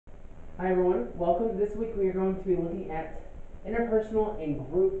Hi everyone, welcome. This week we are going to be looking at interpersonal and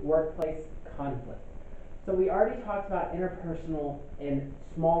group workplace conflict. So we already talked about interpersonal and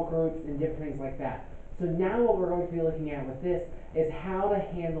small groups and different things like that. So now what we're going to be looking at with this is how to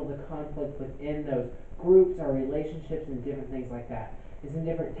handle the conflict within those groups or relationships and different things like that. There's some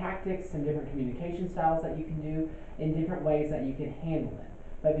different tactics, some different communication styles that you can do, and different ways that you can handle it.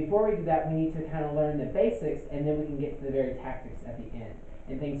 But before we do that, we need to kind of learn the basics, and then we can get to the very tactics at the end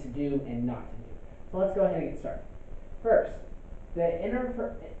and things to do and not to do. So let's go ahead and get started. First,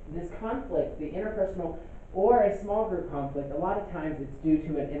 this conflict, the interpersonal or a small group conflict, a lot of times it's due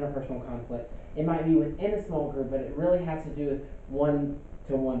to an interpersonal conflict. It might be within a small group, but it really has to do with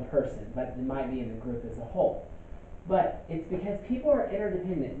one-to-one person, but it might be in the group as a whole. But it's because people are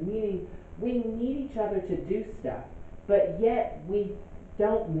interdependent, meaning we need each other to do stuff, but yet we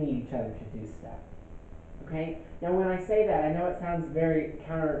don't need each other to do stuff. Okay? Now when I say that, I know it sounds very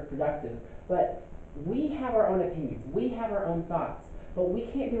counterproductive, but we have our own opinions, we have our own thoughts, but we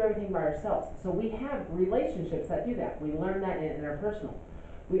can't do everything by ourselves. So we have relationships that do that. We learn that in interpersonal.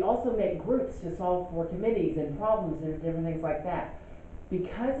 We also make groups to solve for committees and problems and different things like that.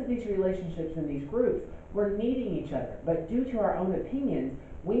 Because of these relationships and these groups, we're needing each other, but due to our own opinions,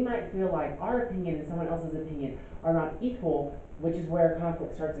 we might feel like our opinion and someone else's opinion are not equal, which is where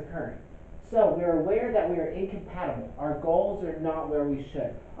conflict starts occurring. So we're aware that we are incompatible. Our goals are not where we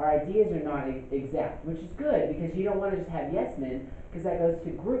should. Our ideas are not exact, which is good because you don't want to just have yes men, because that goes to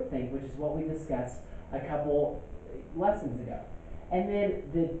groupthink, which is what we discussed a couple lessons ago. And then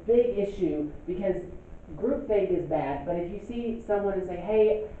the big issue, because groupthink is bad, but if you see someone and say,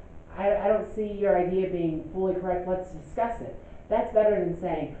 hey, I don't see your idea being fully correct, let's discuss it. That's better than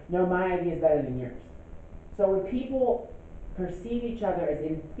saying, no, my idea is better than yours. So when people perceive each other as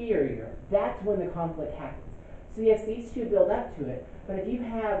inferior, that's when the conflict happens. So yes, these two build up to it, but if you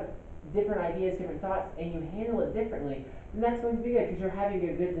have different ideas, different thoughts, and you handle it differently, then that's going to be good because you're having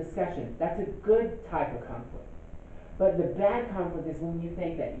a good discussion. That's a good type of conflict. But the bad conflict is when you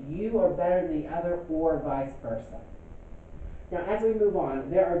think that you are better than the other or vice versa. Now as we move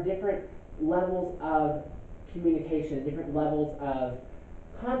on, there are different levels of communication, different levels of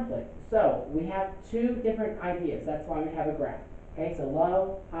conflict. So we have two different ideas. That's why we have a graph. Okay, so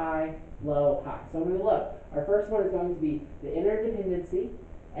low, high, low, high. So when we look, our first one is going to be the interdependency,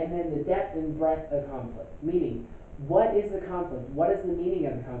 and then the depth and breadth of conflict. Meaning, what is the conflict? What is the meaning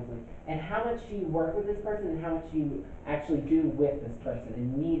of the conflict? And how much you work with this person and how much you actually do with this person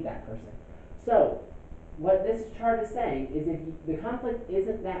and need that person. So what this chart is saying is if the conflict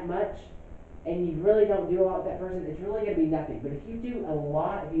isn't that much, and you really don't do a lot with that person, it's really going to be nothing. But if you do a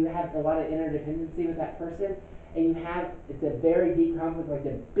lot, if you have a lot of interdependency with that person, and it's a very deep conflict, like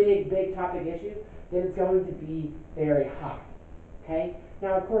a big, big topic issue, then it's going to be very high. Okay?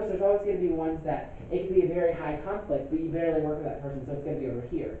 Now, of course, there's always going to be ones that it could be a very high conflict, but you barely work with that person, so it's going to be over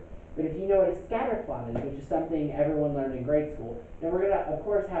here. But if you know what a scatter plot is, which is something everyone learned in grade school, then we're going to, of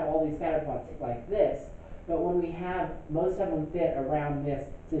course, have all these scatter plots like this. But when we have, most of them fit around this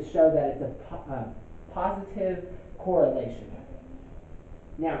to show that it's a positive correlation.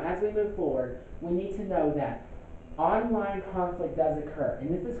 Now, as we move forward, we need to know that online conflict does occur,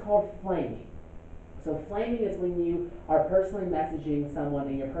 and this is called flaming. So flaming is when you are personally messaging someone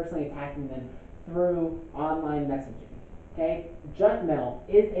and you're personally attacking them through online messaging. Okay? Junk mail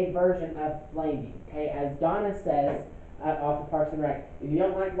is a version of flaming. Okay? As Donna says off of Parks and Rec, if you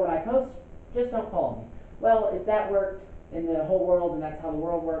don't like what I post, just don't follow me. Well, if that worked in the whole world and that's how the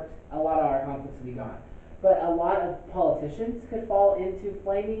world works, a lot of our conflicts would be gone. But a lot of politicians could fall into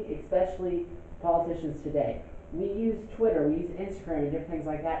flaming, especially politicians today. We use Twitter, we use Instagram and different things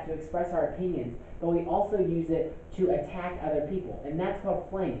like that to express our opinions, but we also use it to attack other people, and that's called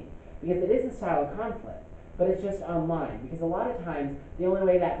flaming, because it is a style of conflict, but it's just online, because a lot of times the only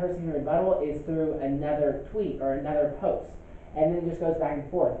way that person can rebuttal is through another tweet or another post, and then it just goes back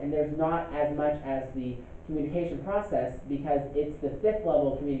and forth, and there's not as much as the communication process because it's the fifth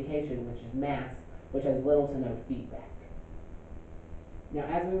level of communication, which is mass, which has little to no feedback. Now,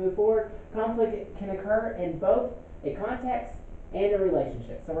 as we move forward, conflict can occur in both a context and a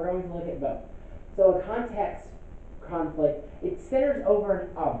relationship. So we're going to look at both. So a context conflict, it centers over an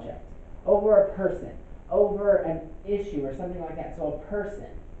object, over a person, over an issue or something like that. So a person,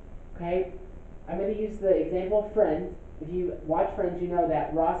 okay? I'm going to use the example of Friends. If you watch Friends, you know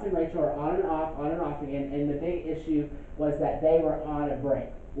that Ross and Rachel are on and off again, and the big issue was that they were on a break,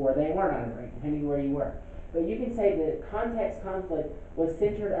 or they weren't on a break, depending where you were. But you can say the context conflict was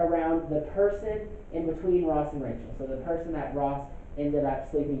centered around the person in between Ross and Rachel. So the person that Ross ended up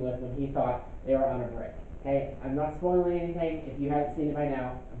sleeping with when he thought they were on a break. Okay, I'm not spoiling anything. If you haven't seen it by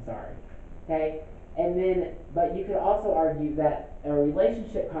now, I'm sorry. Okay, and then, but you could also argue that a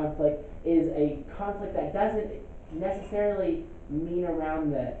relationship conflict is a conflict that doesn't necessarily mean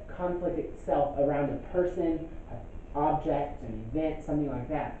around the conflict itself, around a person, an object, an event, something like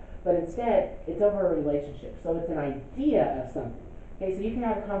that. But instead, it's over a relationship. So it's an idea of something. Okay, so you can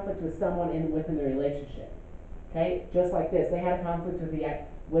have a conflict with someone within the relationship. Okay, just like this, they had a conflict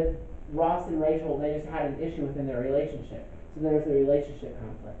with Ross and Rachel. They just had an issue within their relationship. So there's a relationship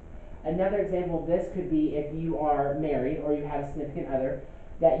conflict. Another example of this could be if you are married or you have a significant other,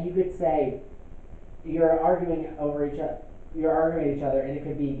 that you could say you're arguing over each other, you're arguing at each other, and it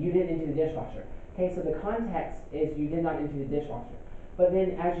could be you didn't empty the dishwasher. Okay, so the context is you did not empty the dishwasher. But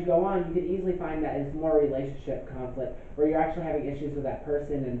then as you go on, you could easily find that it's more relationship conflict where you're actually having issues with that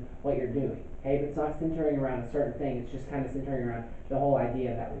person and what you're doing. Okay, but it's not centering around a certain thing, it's just kind of centering around the whole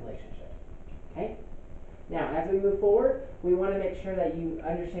idea of that relationship. Okay? Now, as we move forward, we want to make sure that you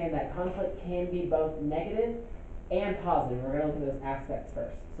understand that conflict can be both negative and positive. We're going to look at those aspects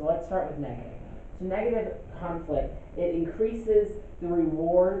first. So let's start with negative. So negative conflict, it increases the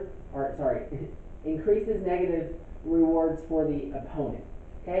reward, or sorry, increases negative rewards for the opponent.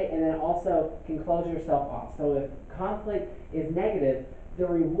 Okay, and then also can close yourself off. So if conflict is negative, the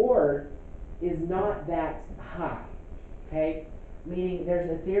reward is not that high. Okay, meaning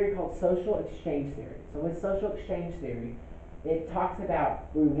there's a theory called social exchange theory. So with social exchange theory, it talks about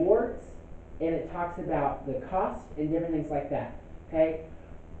rewards and it talks about the cost and different things like that. Okay,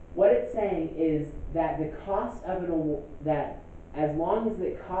 what it's saying is that the cost of that as long as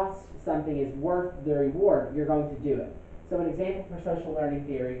it costs something is worth the reward, you're going to do it. So an example for social learning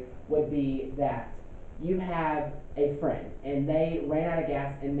theory would be that you have a friend and they ran out of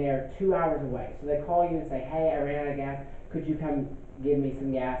gas and they're 2 hours away. So they call you and say, hey, I ran out of gas. Could you come give me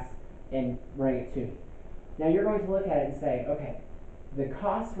some gas and bring it to me? Now you're going to look at it and say, okay, the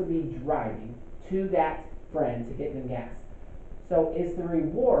cost would be driving to that friend to get them gas. So is the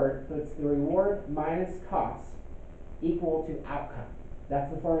reward, so it's the reward minus cost equal to outcome.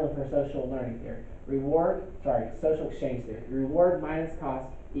 That's the formula for social learning theory. Social exchange theory. Reward minus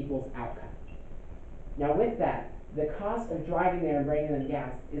cost equals outcome. Now with that, the cost of driving there and bringing them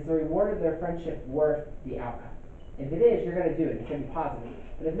gas, is the reward of their friendship worth the outcome? If it is, you're going to do it. It's going to be positive.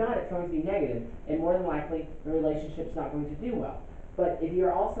 But if not, it's going to be negative, and more than likely, the relationship's not going to do well. But if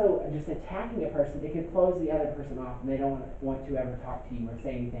you're also just attacking a person, it could close the other person off, and they don't want to ever talk to you or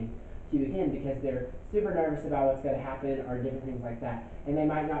say anything to you again because they're super nervous about what's going to happen or different things like that. And they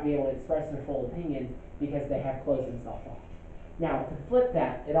might not be able to express their full opinions because they have closed themselves off. Now, to flip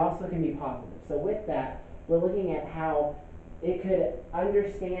that, it also can be positive. So with that, we're looking at how it could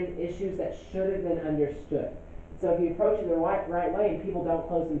understand issues that should have been understood. So if you approach it the right way and people don't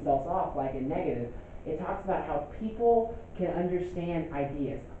close themselves off like in negative, it talks about how people can understand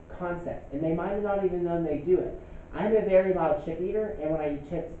ideas, concepts, and they might not even know they do it. I'm a very loud chip eater, and when I eat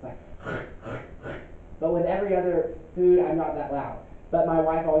chips, it's like, but with every other food, I'm not that loud. But my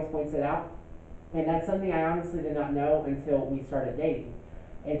wife always points it out, and that's something I honestly did not know until we started dating.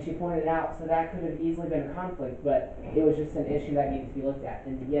 And she pointed it out, so that could have easily been a conflict, but it was just an issue that needed to be looked at.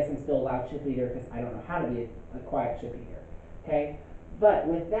 And yes, I'm still a loud chip eater because I don't know how to be a quiet chip eater. Okay? But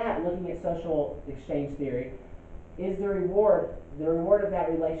with that, looking at social exchange theory, is the reward of that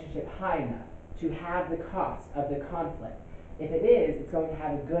relationship high enough to have the cost of the conflict? If it is, it's going to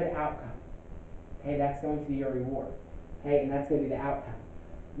have a good outcome. Okay, that's going to be your reward. Okay, and that's going to be the outcome.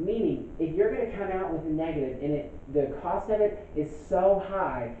 Meaning, if you're going to come out with a negative and the cost of it is so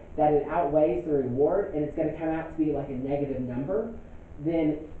high that it outweighs the reward and it's going to come out to be like a negative number,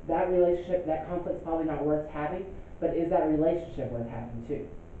 then that relationship, that conflict's probably not worth having, but is that relationship worth having too?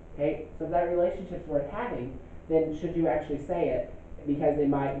 Okay, so if that relationship's worth having, then should you actually say it because it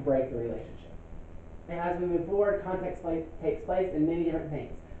might break the relationship? And as we move forward, context takes place in many different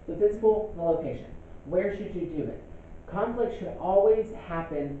things. The physical, the location. Where should you do it? Conflict should always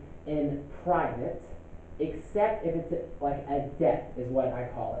happen in private, except if it's like a death is what I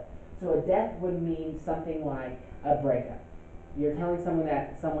call it. So a death would mean something like a breakup. You're telling someone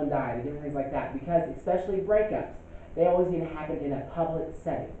that someone died, and different things like that, because especially breakups, they always need to happen in a public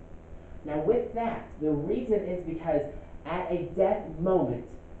setting. Now with that, the reason is because at a death moment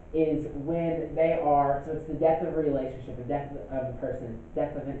is when they are, so it's the death of a relationship, the death of a person,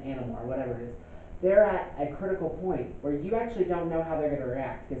 death of an animal, or whatever it is. They're at a critical point where you actually don't know how they're going to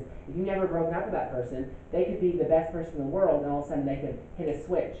react. Because if you never broken up with that person, they could be the best person in the world, and all of a sudden they could hit a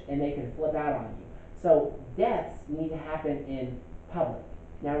switch and they could flip out on you. So deaths need to happen in public.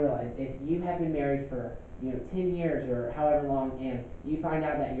 Now realize, if you have been married for 10 years or however long, and you find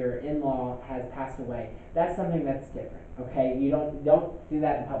out that your in-law has passed away, that's something that's different, okay? You don't do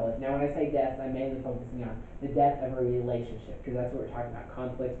that in public. Now, when I say death, I'm mainly focusing on the death of a relationship, because that's what we're talking about,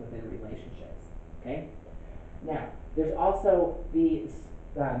 conflicts within relationships, okay? Now, there's also the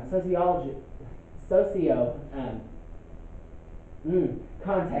socio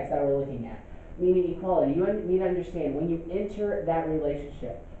context that we're looking at, meaning equality. You need to understand when you enter that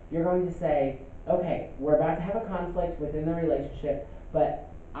relationship, you're going to say, okay, we're about to have a conflict within the relationship, but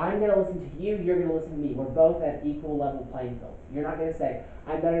I'm going to listen to you, you're going to listen to me. We're both at equal level playing fields. You're not going to say,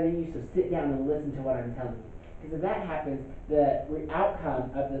 I'm better than you, so sit down and listen to what I'm telling you. Because if that happens, the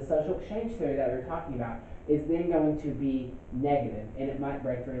outcome of the social exchange theory that we're talking about is then going to be negative, and it might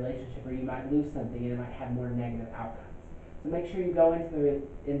break the relationship, or you might lose something, and it might have more negative outcomes. So make sure you go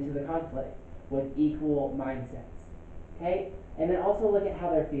into the conflict with equal mindsets, okay? And then also look at how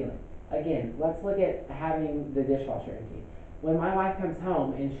they're feeling. Again, let's look at having the dishwasher empty. When my wife comes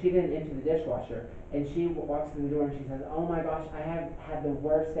home and she didn't empty the dishwasher, and she walks through the door and she says, oh my gosh, I have had the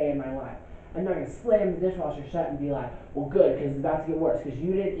worst day of my life. I'm not going to slam the dishwasher shut and be like, well good, because it's about to get worse, because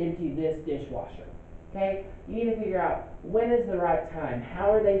you didn't empty this dishwasher. Okay? You need to figure out when is the right time,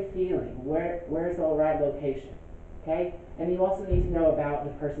 how are they feeling, where's the right location. Okay? And you also need to know about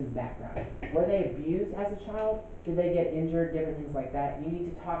the person's background. Were they abused as a child? Did they get injured? Different things like that. You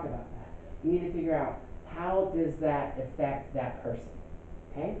need to talk about that. You need to figure out how does that affect that person.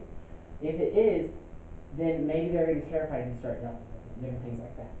 Okay? If it is, then maybe they're going to be terrified and start yelling. Different things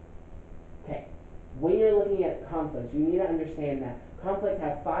like that. Okay. When you're looking at conflicts, you need to understand that conflicts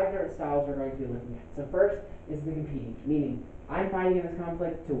have 5 different styles we're going to be looking at. So first is the competing, meaning I'm fighting in this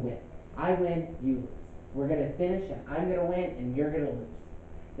conflict to win. I win, you lose. We're going to finish and I'm going to win and you're going to lose.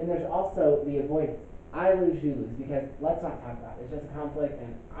 Then there's also the avoidance. I lose, you lose, because let's not talk about it. It's just a conflict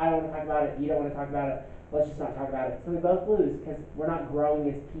and I don't want to talk about it, you don't want to talk about it, let's just not talk about it. So we both lose because we're not growing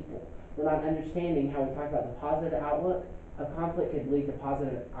as people. We're not understanding how we talk about the positive outlook of conflict could lead to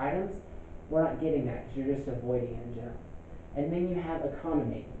positive items. We're not getting that because you're just avoiding it in general. And then you have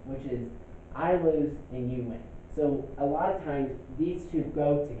accommodating, which is I lose and you win. So a lot of times these two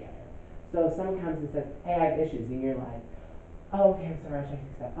go together. So if someone comes and says, hey, I have issues, and you're like, oh, okay, I'm sorry, I'm trying to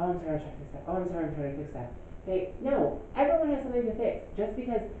fix that. Oh, I'm sorry, I'm trying to fix that. Oh, I'm sorry, I'm trying to fix that. Okay, no, everyone has something to fix. Just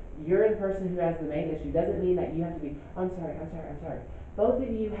because you're the person who has the main issue doesn't mean that you have to be, oh, I'm sorry, I'm sorry, I'm sorry. Both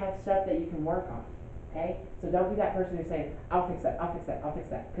of you have stuff that you can work on. Okay? So don't be that person who's saying, I'll fix that, I'll fix that, I'll fix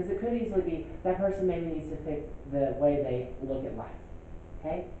that. Because it could easily be that person maybe needs to fix the way they look at life.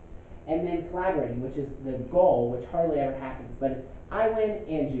 Okay? And then collaborating, which is the goal, which hardly ever happens. But it's I win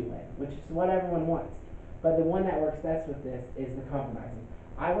and you win, which is what everyone wants. But the one that works best with this is the compromising.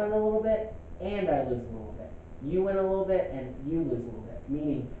 I win a little bit and I lose a little bit. You win a little bit and you lose a little bit.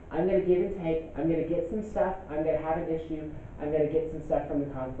 Meaning, I'm going to give and take, I'm going to get some stuff, I'm going to have an issue, I'm going to get some stuff from the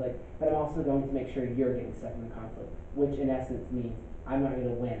conflict, but I'm also going to make sure you're getting stuff from the conflict, which in essence means I'm not going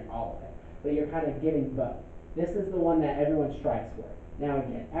to win all of it. But you're kind of giving both. This is the one that everyone strives for. Now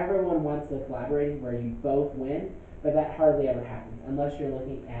again, everyone wants the collaborating where you both win, but that hardly ever happens unless you're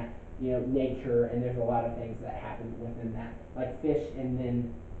looking at, nature, and there's a lot of things that happen within that, like fish and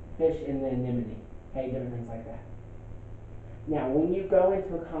then anemone, okay, different things like that. Now, when you go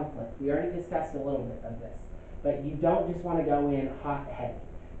into a conflict, we already discussed a little bit of this, but you don't just want to go in hot-headed.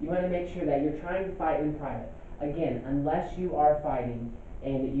 You want to make sure that you're trying to fight in private. Again, unless you are fighting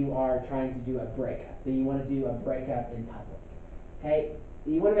and you are trying to do a breakup, then you want to do a breakup in public. Okay?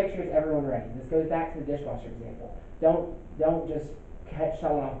 You want to make sure it's everyone ready. This goes back to the dishwasher example. Don't just catch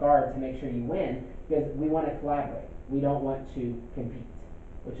someone off guard to make sure you win, because we want to collaborate. We don't want to compete,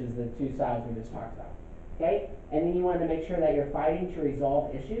 which is the 2 styles we just talked about. Okay? And then you want to make sure that you're fighting to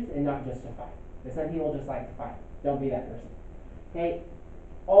resolve issues and not just to fight. Because some people just like to fight. Don't be that person. Okay?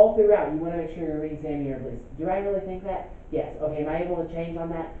 All throughout, you want to make sure you're re-examining your beliefs. Do I really think that? Yes. Okay, am I able to change on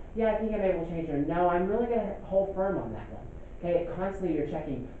that? Yeah, I think I'm able to change, or no, I'm really going to hold firm on that one. Okay, constantly you're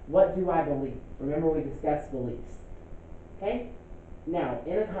checking, what do I believe? Remember we discussed beliefs. Okay? Now,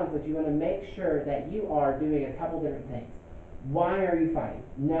 in a conflict, you want to make sure that you are doing a couple different things. Why are you fighting?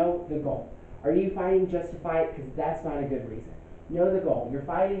 Know the goal. Are you fighting just to fight? Because that's not a good reason. Know the goal. You're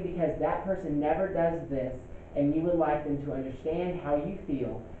fighting because that person never does this, and you would like them to understand how you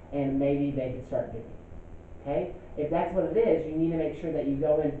feel, and maybe they could start doing it. Okay? If that's what it is, you need to make sure that you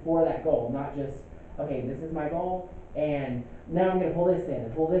go in for that goal, not just, okay, this is my goal, and now I'm going to pull this in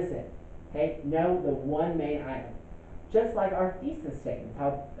and pull this in. Okay? Know the one main item. Just like our thesis statements,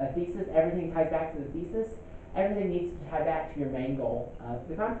 how a thesis, everything ties back to the thesis, everything needs to tie back to your main goal of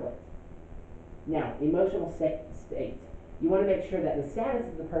the conflict. Now, emotional state. You want to make sure that the status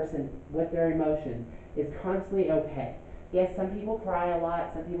of the person with their emotion is constantly okay. Yes, some people cry a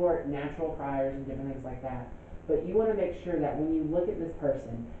lot, some people are natural criers and different things like that. But you want to make sure that when you look at this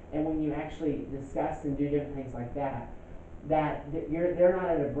person and when you actually discuss and do different things like that, they're not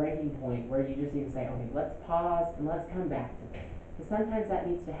at a breaking point where you just need to say, okay, let's pause and let's come back to this. Because sometimes that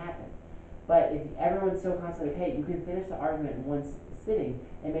needs to happen. But if everyone's still constantly okay, you can finish the argument in one sitting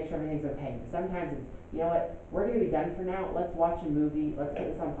and make sure everything's okay. But sometimes it's, you know what, we're going to be done for now. Let's watch a movie. Let's put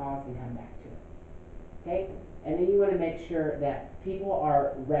this on pause and come back to it. Okay? And then you want to make sure that people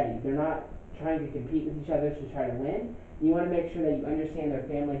are ready. They're not trying to compete with each other to try to win. You want to make sure that you understand their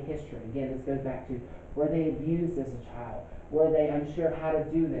family history. Again, this goes back to, were they abused as a child? Were they unsure how to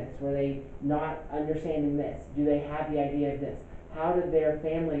do this? Were they not understanding this? Do they have the idea of this? How did their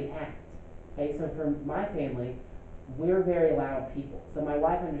family act? Okay, so for my family, we're very loud people. So my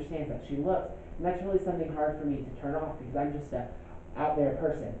wife understands that. She looks, and that's really something hard for me to turn off because I'm just a out there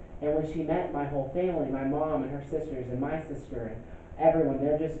person. And when she met my whole family, my mom and her sisters and my sister and everyone,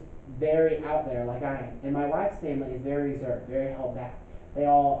 they're just very out there like I am. And my wife's family is very reserved, very held back. They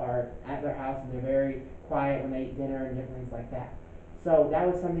all are at their house and they're very quiet when they eat dinner and different things like that. So that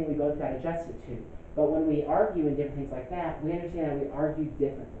was something we both got adjusted to. But when we argue and different things like that, we understand that we argue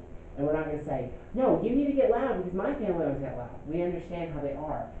differently. And we're not going to say, no, you need to get loud because my family always get loud. We understand how they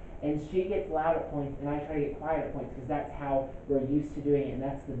are. And she gets loud at points and I try to get quiet at points because that's how we're used to doing it and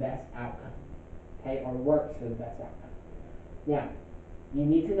that's the best outcome. Okay, or works for the best outcome. Now, you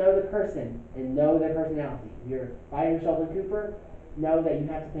need to know the person and know their personality. If you're fighting Sheldon Cooper, know that you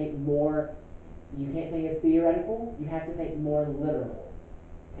have to think more. You can't think as theoretical, you have to think more literal.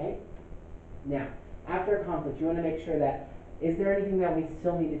 Okay? Now, after a conflict, you want to make sure that, is there anything that we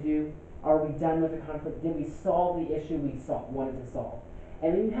still need to do? Are we done with the conflict? Did we solve the issue we wanted to solve?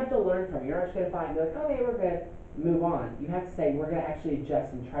 And then you have to learn from it. You're not just going to fight and be like, okay, we're good, move on. You have to say, we're going to actually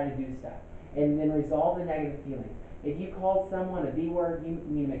adjust and try to do stuff. And then resolve the negative feelings. If you called someone a B word, you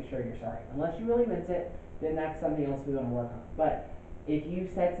need to make sure you're sorry. Unless you really meant it, then that's something else we want to work on. But if you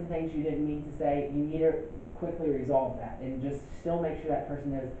said some things you didn't mean to say, you need to quickly resolve that and just still make sure that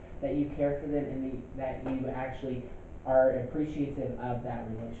person knows that you care for them and that you actually are appreciative of that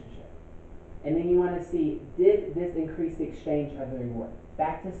relationship. And then you want to see, did this increase the exchange of the reward?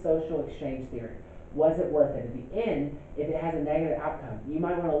 Back to social exchange theory. Was it worth it? At the end, if it has a negative outcome, you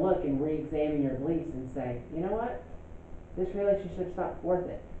might want to look and re-examine your beliefs and say, you know what? This relationship's not worth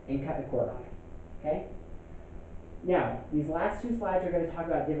it, and cut the cord on it. Okay? Now, these last two slides are going to talk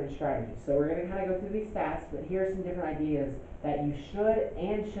about different strategies. So we're going to kind of go through these fast, but here are some different ideas that you should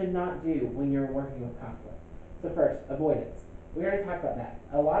and should not do when you're working with conflict. So first, avoidance. We already talked about that.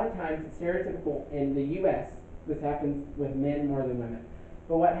 A lot of times, it's stereotypical in the U.S., this happens with men more than women.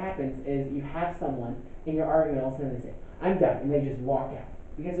 But what happens is you have someone in your argument, all of a sudden they say, I'm done, and they just walk out.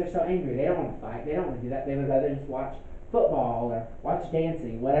 Because they're so angry, they don't want to fight, they don't want to do that, they would rather just watch football or watch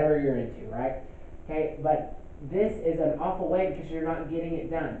dancing, whatever you're into, right? Okay, but this is an awful way because you're not getting it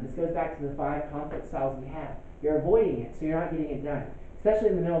done. This goes back to the 5 conflict styles we have. You're avoiding it, so you're not getting it done. Especially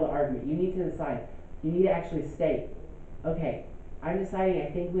in the middle of the argument. You need to decide. You need to actually state, okay, I'm deciding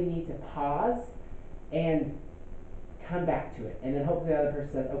I think we need to pause and come back to it. And then hopefully the other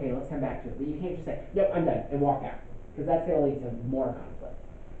person says, okay, let's come back to it. But you can't just say, nope, I'm done, and walk out. Because that's going to lead to more conflict.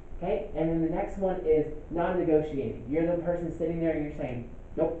 Okay? And then the next one is non-negotiating. You're the person sitting there and you're saying,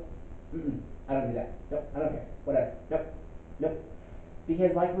 nope, I don't do that. Nope, I don't care. Whatever. Nope, nope.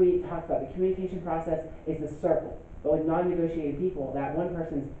 Because like we talked about, the communication process is a circle. But with non-negotiating people, that one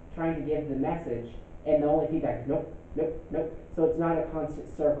person's trying to give the message, and the only feedback is nope, nope, nope. So it's not a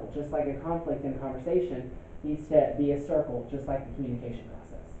constant circle. Just like a conflict in a conversation needs to be a circle, just like the communication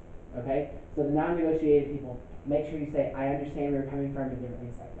process. Okay? So the non-negotiated people, make sure you say, I understand where you're coming from, and different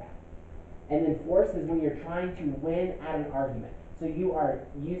things like that. And then force is when you're trying to win at an argument. So you are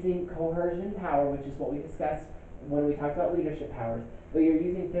using coercion power, which is what we discussed when we talked about leadership powers, but you're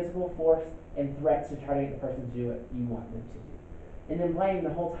using physical force and threats to try to get the person to do what you want them to do. And then blame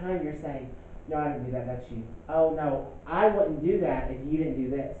the whole time you're saying, no, I didn't do that, that's you. Oh, no, I wouldn't do that if you didn't do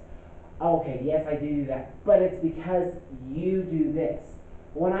this. Oh, okay, yes, I do that, but it's because you do this.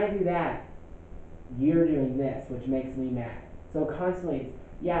 When I do that, you're doing this, which makes me mad. So constantly,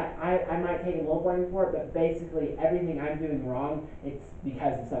 yeah, I might take a little blame for it, but basically everything I'm doing wrong, it's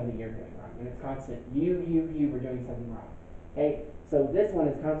because of something you're doing wrong. And it's constant, you were doing something wrong. Okay? So this one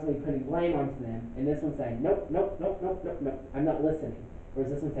is constantly putting blame onto them, and this one's saying, nope, nope, nope, nope, nope, nope, I'm not listening.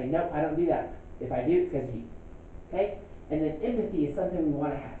 Whereas this one's saying, nope, I don't do that. If I do, it's because of you. Okay? And then empathy is something we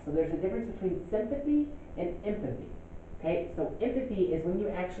want to have. So there's a difference between sympathy and empathy. Okay, so empathy is when you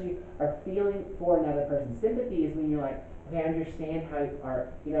actually are feeling for another person. Sympathy is when you're like, okay, I understand how you are,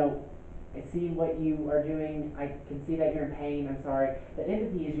 I see what you are doing, I can see that you're in pain, I'm sorry. But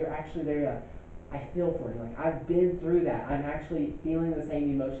empathy is you're actually there, you're like, I feel for you, like I've been through that, I'm actually feeling the same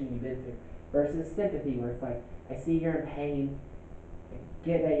emotion you've been through. Versus sympathy, where it's like, I see you're in pain, I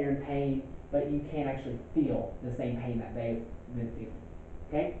get that you're in pain, but you can't actually feel the same pain that they've been feeling.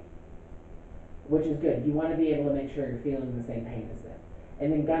 Okay? Which is good. You want to be able to make sure you're feeling the same pain as them.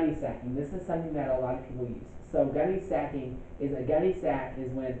 And then gunny sacking. This is something that a lot of people use. So gunny sacking is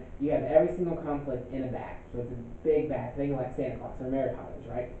when you have every single conflict in a bag. So it's a big bag, think like Santa Claus or Mary Poppins,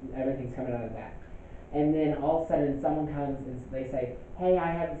 right? Everything's coming out of the bag. And then all of a sudden someone comes and they say, hey,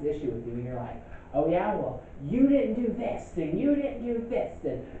 I have this issue with you. And you're like, oh yeah, well, you didn't do this, and you didn't do this,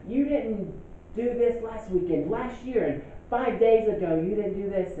 and you didn't do this last weekend, last year, and 5 days ago you didn't do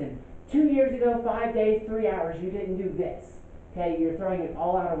this, and 2 years ago, 5 days, 3 hours, you didn't do this. Okay, you're throwing it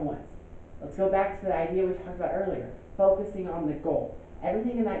all out at once. Let's go back to the idea we talked about earlier, focusing on the goal.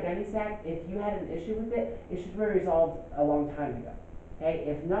 Everything in that gunny sack, if you had an issue with it, it should be resolved a long time ago. Okay,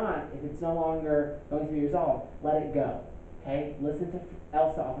 if not, if it's no longer going to be resolved, let it go. Okay, listen to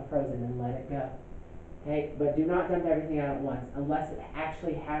Elsa off of Frozen and let it go. Okay, but do not dump everything out at once unless it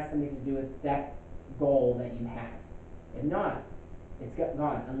actually has something to do with that goal that you have. If not, it's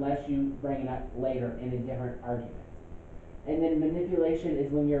gone unless you bring it up later in a different argument. And then manipulation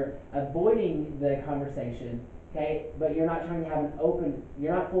is when you're avoiding the conversation, okay, but you're not trying to have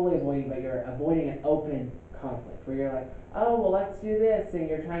you're not fully avoiding, but you're avoiding an open conflict where you're like, oh, well, let's do this, and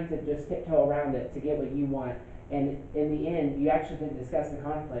you're trying to just tiptoe around it to get what you want. And in the end, you actually didn't discuss the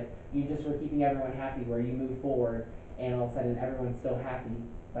conflict. You just were keeping everyone happy where you move forward, and all of a sudden everyone's still happy,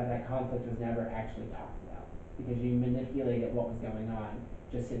 but that conflict was never actually talked about because you manipulated what was going on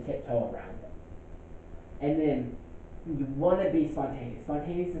just to tiptoe around it. And then you want to be spontaneous.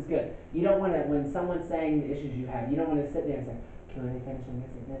 Spontaneous is good. You don't want to, when someone's saying the issues you have, you don't want to sit there and say, can we finish on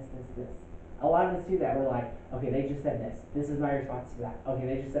this. A lot of us do that. We're like, okay, they just said this. This is my response to that. Okay,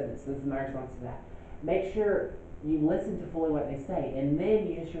 they just said this. This is my response to that. Make sure you listen to fully what they say, and then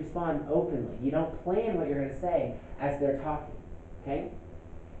you just respond openly. You don't plan what you're going to say as they're talking. Okay?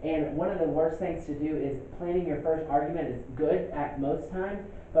 And one of the worst things to do is planning your first argument is good at most times,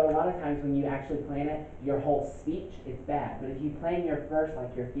 but a lot of times when you actually plan it, your whole speech, it's bad. But if you plan your first,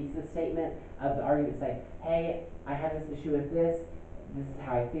 like your thesis statement of the argument, say, hey, I have this issue with this is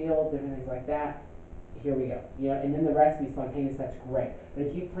how I feel, different things like that, here we go. And then the rest be spontaneous, that's great. But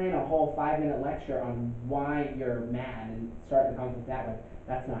if you plan a whole 5-minute lecture on why you're mad and start the conflict that way,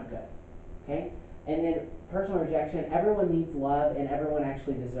 that's not good. Okay? And then personal rejection, everyone needs love and everyone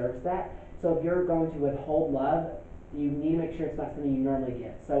actually deserves that. So if you're going to withhold love, you need to make sure it's not something you normally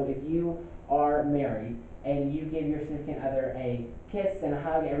give. So if you are married and you give your significant other a kiss and a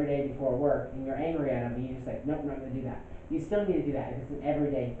hug every day before work and you're angry at them and you just say, nope, I'm not going to do that. You still need to do that if it's an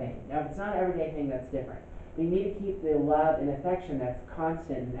everyday thing. Now if it's not an everyday thing, that's different. But you need to keep the love and affection that's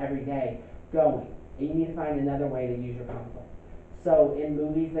constant and everyday going. And you need to find another way to use your conflict. So in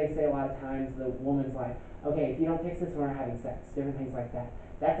movies, they say a lot of times the woman's like, okay, if you don't fix this, we're not having sex. Different things like that.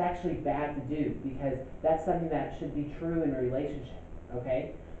 That's actually bad to do because that's something that should be true in a relationship,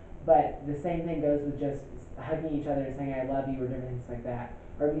 okay? But the same thing goes with just hugging each other and saying I love you or different things like that.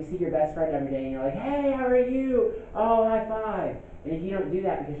 Or if you see your best friend every day and you're like, hey, how are you? Oh, high five. And if you don't do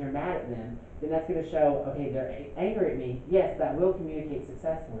that because you're mad at them, then that's going to show, okay, they're angry at me. Yes, that will communicate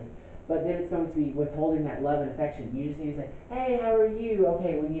successfully. But then it's going to be withholding that love and affection. You just need to say, hey, how are you?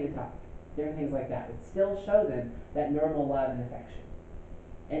 Okay, we need to talk. Different things like that. But still show them that normal love and affection.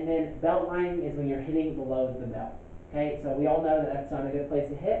 And then belt lining is when you're hitting below the belt. Okay, so we all know that that's not a good place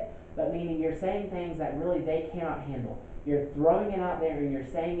to hit, but meaning you're saying things that really they cannot handle. You're throwing it out there and you're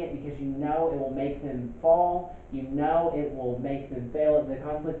saying it because you know it will make them fall, you know it will make them fail at the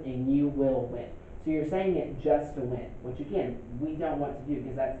conflict, and you will win. So you're saying it just to win, which again, we don't want to do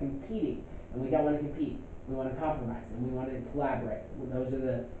because that's competing, and we don't want to compete. We want to compromise, and we want to collaborate. Those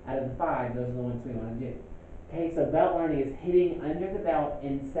are out of the 5, those are the ones we want to do. Okay, so belt lining is hitting under the belt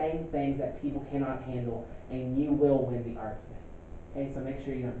and saying things that people cannot handle, and you will win the argument. Okay, so make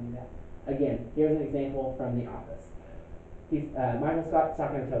sure you don't do that. Again, here's an example from The Office. Michael Scott's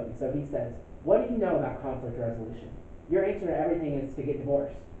talking to Toby, so he says, what do you know about conflict resolution? Your answer to everything is to get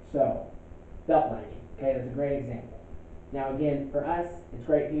divorced. So, belt lining, okay, that's a great example. Now again, for us, it's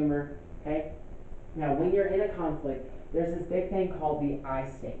great humor, okay? Now when you're in a conflict, there's this big thing called the I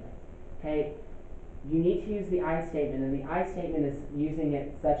statement, okay? You need to use the I statement, and the I statement is using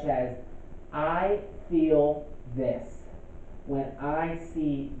it such as, I feel this when I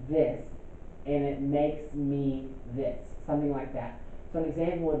see this, and it makes me this. something like that. So an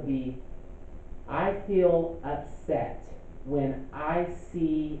example would be, I feel upset when I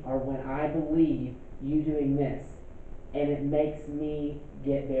see or when I believe you doing this, and it makes me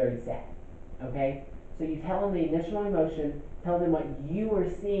get very sad. Okay? So you tell them the initial emotion, tell them what you are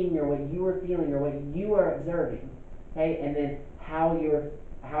seeing or what you are feeling or what you are observing, okay, and then how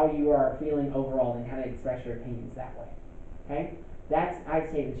you are feeling overall, and kind of express your opinions that way. Okay? That's I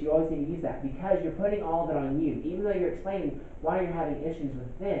statements. You always need to use that because you're putting all of it on you. Even though you're explaining why you're having issues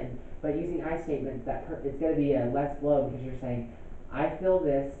with them, but using I statements, it's going to be a less blow because you're saying, I feel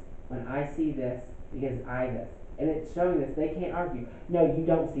this when I see this because I this. And it's showing this. They can't argue. No, you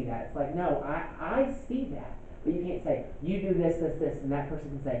don't see that. It's like, no, I see that. But you can't say, you do this, this, this, and that person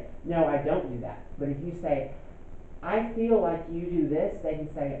can say, no, I don't do that. But if you say, I feel like you do this, they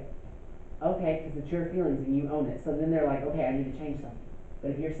can say, okay, because it's your feelings and you own it. So then they're like, okay, I need to change something.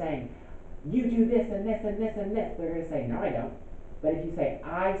 But if you're saying, you do this and this and this and this, they're going to say, no, I don't. But if you say,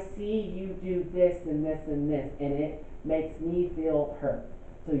 I see you do this and this and this, and it makes me feel hurt.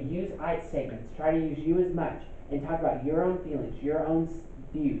 So use I statements. Try to use you as much and talk about your own feelings, your own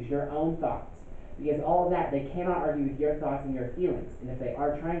views, your own thoughts. Because all of that, they cannot argue with your thoughts and your feelings. And if they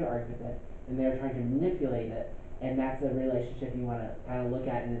are trying to argue with it, then they're trying to manipulate it. And that's a relationship you want to kind of look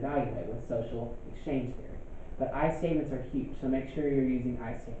at and evaluate with social exchange theory. But I statements are huge, so make sure you're using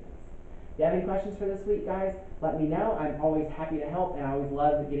I statements. If you have any questions for this week, guys, let me know. I'm always happy to help, and I always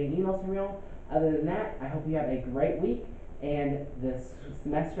love getting emails from y'all. Other than that, I hope you have a great week, and this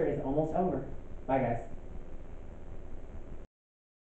semester is almost over. Bye, guys.